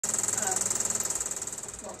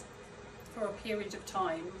for a period of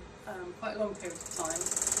time, quite a long period of time,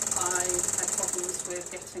 I had problems with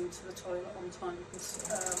getting to the toilet on time.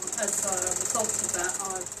 As a result of that,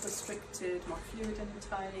 I've restricted my fluid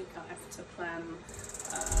intake. I have to plan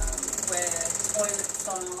where toilets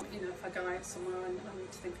are. You know, if I go out somewhere, I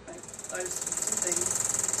need to think about those sorts of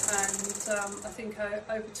things. And I think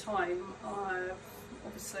over time, I've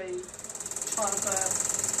obviously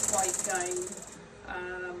childbirth, weight gain,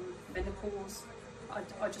 menopause.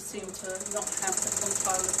 I just seem to not have the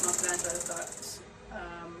control of my bladder that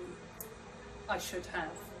I should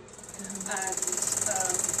have. And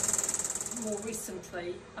more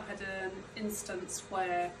recently, I had an instance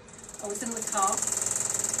where I was in the car. It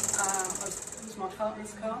was my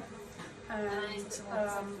partner's car, and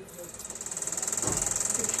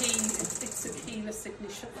the key, it's a keyless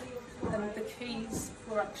ignition, and the keys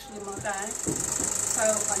were actually in my bag. So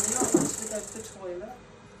I knew I wanted to go to the toilet,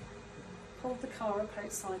 pulled the car up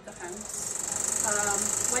outside the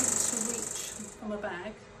house, went to reach for my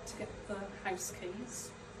bag to get the house keys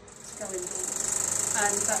to go indoors,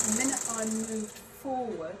 and that minute I moved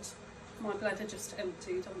forward, my bladder just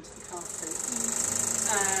emptied onto the carpet.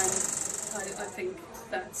 And I think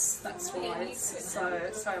that's why it's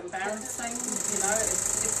so embarrassing. You know,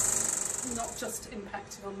 it's not just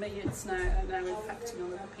impacting on me, it's now impacting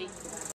on other people.